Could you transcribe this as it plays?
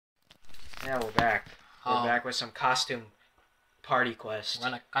Yeah, we're back. We're Oh. back with some costume party quest. We're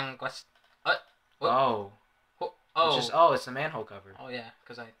on a conquest. Oh. Oh. It's the manhole cover. Oh yeah,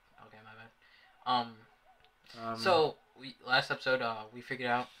 because okay, my bad. So last episode we figured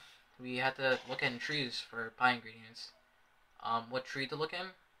out we had to look in trees for pie ingredients. What tree to look in?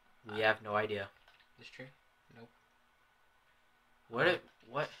 We have no idea. This tree? Nope.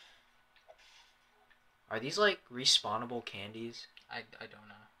 What? Are these like respawnable candies? I don't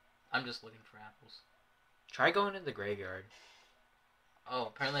know. I'm just looking for apples. Try going in the graveyard. Oh,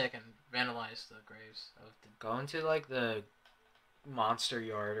 apparently I can vandalize the graves of the... Go into like the monster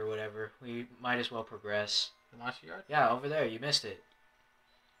yard or whatever. We might as well progress. The monster yard? Yeah, over there. You missed it.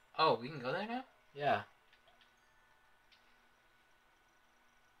 Oh, we can go there now? Yeah.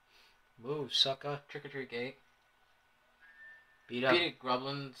 Move, sucker. Trick-or-treat gate. Beat up. Beat it,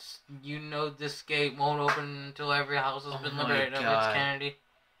 Grublins. You know this gate won't open until every house has been liberated of its candy.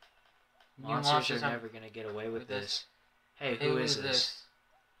 Monsters are never gonna get away with this. Hey, who is this?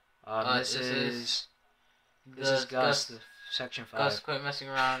 This is Gus, Section 5. Gus, quit messing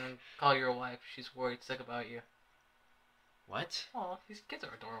around and call your wife. She's worried sick about you. What? Oh, these kids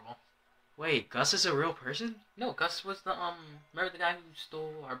are adorable. Wait, Gus is a real person? No, Gus was the, remember the guy who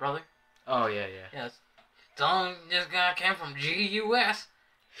stole our brother? Oh, yeah. Yes. This guy came from GUS.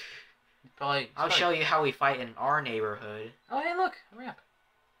 I'll show you how we fight in our neighborhood. Oh, hey, look, a ramp.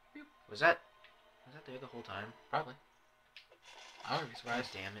 Was that there the whole time? Probably. I wouldn't be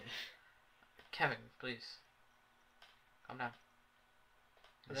surprised. God damn it. Kevin, please. Calm down.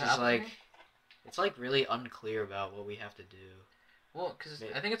 This is like... It's like really unclear about what we have to do. Well,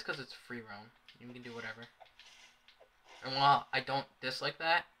 I think it's because it's free roam. You can do whatever. And while I don't dislike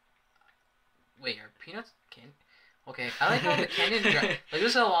that... Wait, are peanuts candy? Okay, I like how the candy is dry. Like,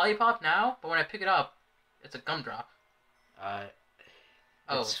 this is a lollipop now, but when I pick it up, it's a gumdrop.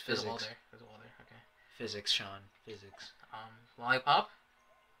 Oh, it's physics. There's a wall there, okay. Physics, Sean. Physics. Lollipop.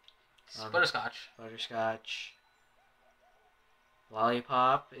 Butterscotch. Butterscotch.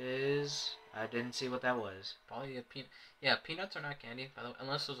 Lollipop is... I didn't see what that was. Probably a peanut. Yeah, peanuts are not candy, by the way,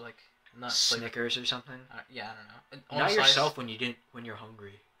 unless it was like... Not Snickers or something? Yeah, I don't know. Not yourself when you're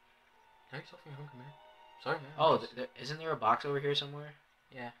hungry. Not yourself when you're hungry, man. Sorry, man. Oh, isn't there a box over here somewhere?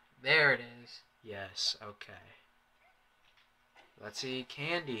 Yeah, there it is. Yes, okay. Let's see,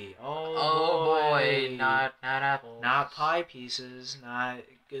 candy. Oh boy. Not apples. Not pie pieces. Not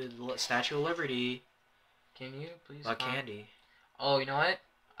Statue of Liberty. Can you please? But candy. Oh, you know what?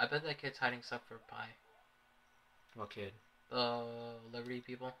 I bet that kid's hiding stuff for pie. What kid? The Liberty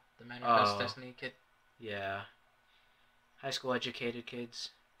people. The Manifest Destiny kid. Yeah. High school educated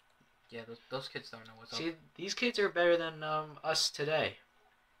kids. Yeah, those kids don't know what's up. See, these kids are better than us today.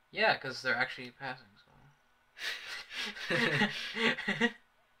 Yeah, because they're actually passing school.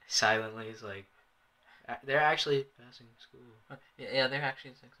 Silently, it's like, they're actually passing school. Yeah, they're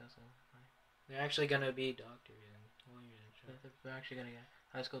actually successful. They're actually gonna be doctors and lawyers. They're actually gonna get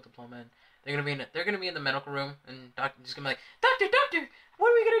a high school diploma, and they're gonna be in the medical room, and doctor's gonna be like, doctor, what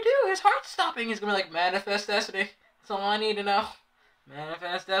are we gonna do? His heart's stopping. He's gonna be like, Manifest Destiny. That's all I need to know.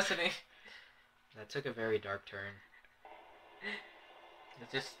 Manifest Destiny. That took a very dark turn.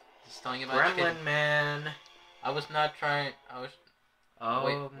 It's just telling you about Gremlin Man. I was not trying. Wait,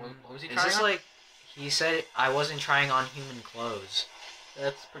 what was he trying? Is this like he said I wasn't trying on human clothes?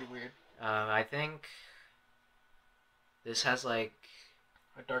 That's pretty weird. I think this has like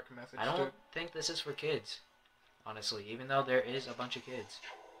a dark message. I don't think this is for kids, honestly. Even though there is a bunch of kids.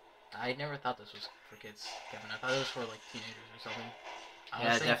 I never thought this was for kids, Kevin. I thought it was for like teenagers or something.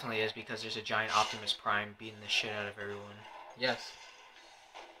 Yeah, it definitely is because there's a giant Optimus Prime beating the shit out of everyone. Yes.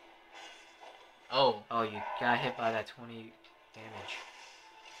 Oh. Oh, you got hit by that 20 damage.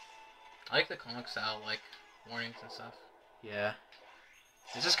 I like the comic style, like warnings and stuff. Yeah.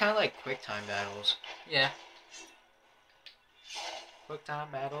 This is kind of like quick time battles. Yeah. Quick time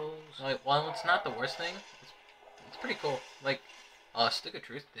battles. Like, well, it's not the worst thing. It's pretty cool. Like, Stick of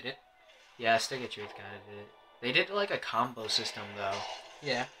Truth did it. Yeah, Stick of Truth kind of did it. They did like a combo system though.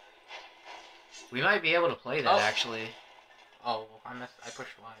 Yeah. We might be able to play that actually. Oh, I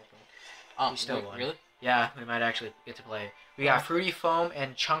pushed Y. But, we still won. Really? Yeah, we might actually get to play. We got Fruity Foam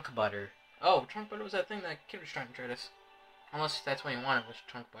and Chunk Butter. Oh, Chunk Butter was that thing that kid was trying to trade us. Unless that's what he wanted, was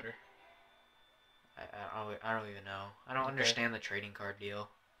Chunk Butter. I don't even know. I don't understand the trading card deal.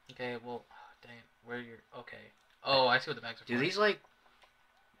 Okay, well, dang it. Where you're... Okay. Oh, I see what the bags are for.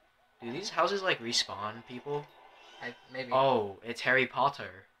 Do these houses like respawn people? Maybe. Oh, it's Harry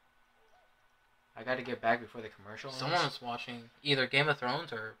Potter. I gotta get back before the commercial. Someone's watching either Game of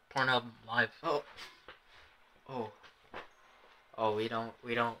Thrones or Pornhub Live. Oh, we don't.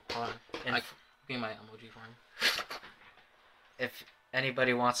 Hold on. Give my emoji for him. If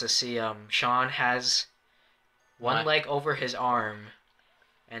anybody wants to see, Sean has one leg over his arm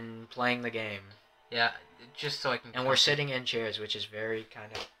and playing the game. Yeah, just so I can. And we're sitting in chairs, which is very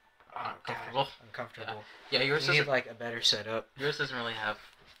kind of uncomfortable. Yeah, yours need like a better setup. Yours doesn't really have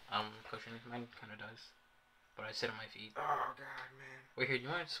cushion. Mine kind of does, but I sit on my feet. Oh god, man. Wait here, do you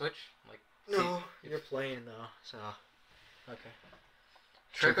want to switch? Like no, you're playing though, so. Okay.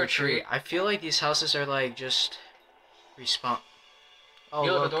 Trick or treat. I feel like these houses are like just respawn. Oh,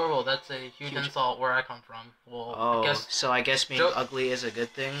 you look adorable. That's a huge insult where I come from. Well, I guess being ugly is a good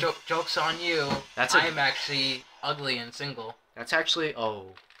thing. Joke's on you. I'm actually ugly and single. That's actually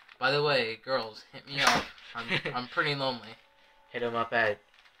By the way, girls, hit me up. I'm pretty lonely. Hit him up at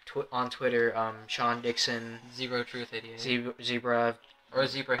on Twitter. Sean Dixon. Zero Truth 88. Zebra. Or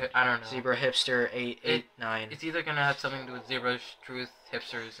Zebra. I don't know. Zebra Hipster 889. It's either gonna have something to do with Zebra Truth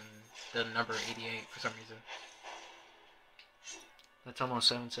Hipsters and the number 88 for some reason. That's almost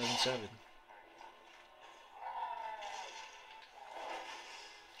 777.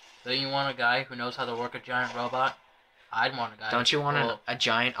 So you want a guy who knows how to work a giant robot? I'd want a guy. Don't you want a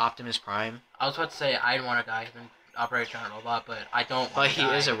giant Optimus Prime? I was about to say I'd want a guy who can operate a giant robot, but I don't want But he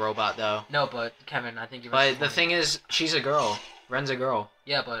is a robot, though. No, but Kevin, I think you're... But the thing is, she's a girl. Ren's a girl.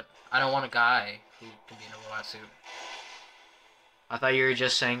 Yeah, but I don't want a guy who can be in a robot suit. I thought you were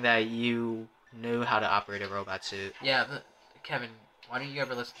just saying that you knew how to operate a robot suit. Yeah, but Kevin, why don't you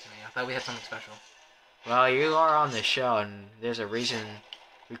ever listen to me? I thought we had something special. Well, you are on the show, and there's a reason.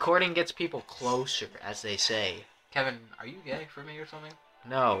 Recording gets people closer, as they say. Kevin, are you gay for me or something?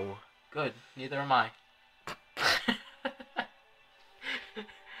 No. Good. Neither am I.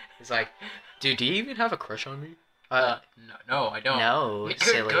 It's like, dude, do you even have a crush on me? No, I don't. No,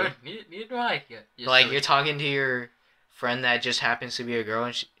 silly. Good. Neither do I. Yeah, like, silly. you're talking to your friend that just happens to be a girl,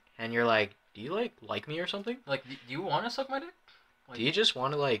 and you're like, do you, like me or something? Like, do you want to suck my dick? Like, do you just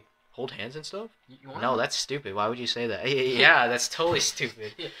want to, like, hold hands and stuff? No, that's stupid. Why would you say that? Yeah, that's totally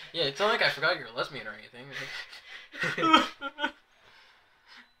stupid. Yeah, it's not like I forgot you're a lesbian or anything.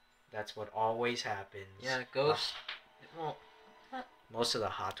 That's what always happens. Yeah, ghosts. Well, most of the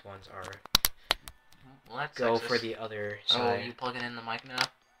hot ones are. Well, that's go sexist. For the other side. Oh, you plugging in the mic now?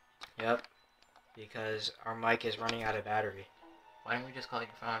 Yep. Because our mic is running out of battery. Why don't we just call it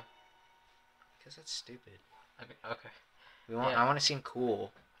your phone? Because that's stupid. Okay. I want to seem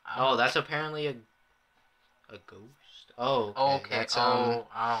cool. Oh, that's apparently a ghost. Oh, okay.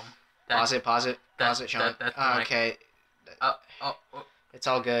 That's pause it, Sean. Okay. It's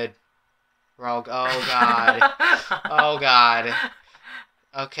all good. We're all. Oh God. Oh God.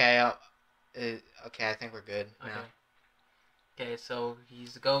 Okay. Okay, I think we're good now. Okay, so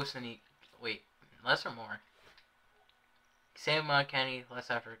he's a ghost and wait, less or more? Same amount of candy, less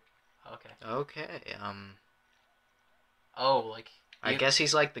effort. Okay. Okay. Oh, like. I guess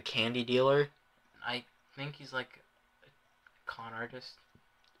he's like the candy dealer. I think he's like a con artist.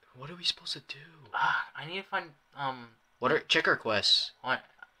 What are we supposed to do? I need to find What are checker quests?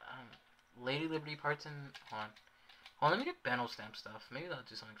 Lady Liberty parts and hold on, let me get Benno stamp stuff. Maybe that'll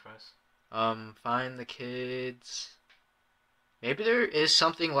do something for us. Find the kids. Maybe there is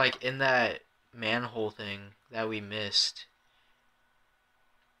something like in that manhole thing that we missed.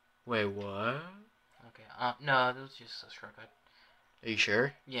 Wait, what? Okay. No, that was just a shortcut. Are you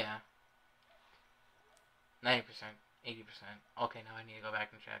sure? Yeah. 90%, 80%. Okay, now I need to go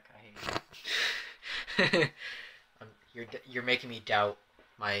back and check. I hate you. You're making me doubt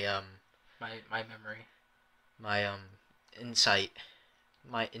my my memory. My insight.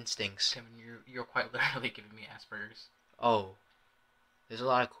 My instincts. Kevin, you're quite literally giving me Asperger's. Oh. There's a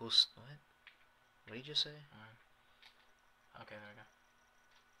lot of cool stuff. What did you just say? Okay, there we go.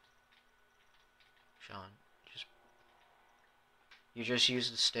 Sean, you just use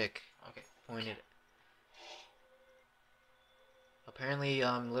the stick. Okay. Point it. Apparently,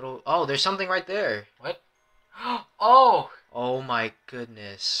 little. Oh, there's something right there. What? Oh! Oh my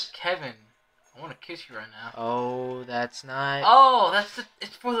goodness. Kevin, I want to kiss you right now. Oh, that's not. Oh,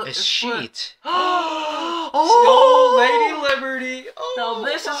 it's for the. It's sheet. Oh, Lady Liberty. Oh, now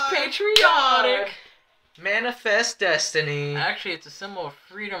this is patriotic. God. Manifest destiny. Actually, it's a symbol of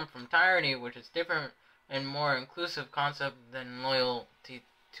freedom from tyranny, which is different and more inclusive concept than loyalty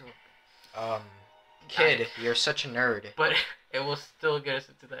to. Kid, you're such a nerd. But it will still get us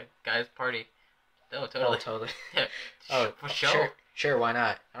into that guy's party. Oh, totally. Oh, totally. Yeah, for sure. Sure, why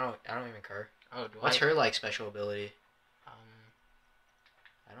not? I don't even care. Oh, What's her like special ability?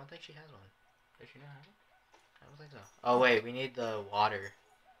 I don't think she has one. Does she not have it? I don't think so. Oh wait, we need the water.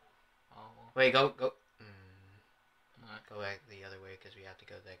 Oh. Wait, go. Go back the other way because we have to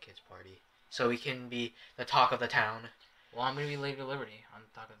go to that kid's party. So we can be the talk of the town. Well, I'm gonna be Lady Liberty on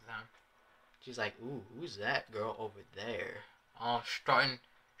the talk of the town. She's like, ooh, who's that girl over there? Oh, strutting.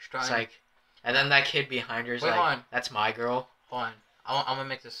 It's like, and then that kid behind her is like, that's my girl. Hold on. I'm gonna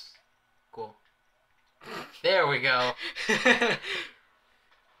make this cool. There we go.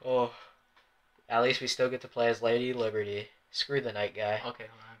 Oh, at least we still get to play as Lady Liberty. Screw the night guy. Okay,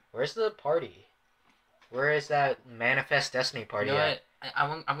 hold on. Where's the party? Where is that Manifest Destiny party at?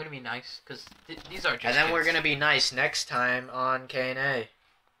 I'm gonna be nice, because these are just And then kids. we're gonna be nice next time on K&A.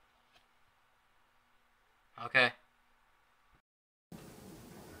 Okay.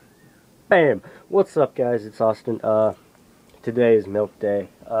 Bam! What's up, guys? It's Austin. Today is Milk Day.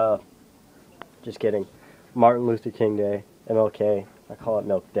 Just kidding. Martin Luther King Day. MLK. I call it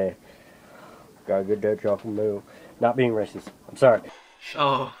Milk Day. Got a good day, chocolate moo. Not being racist. I'm sorry.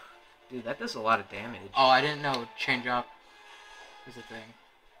 Oh, dude, that does a lot of damage. Oh, I didn't know chain drop was a thing.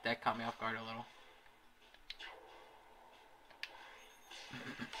 That caught me off guard a little.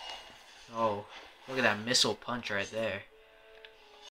 Oh, look at that missile punch right there.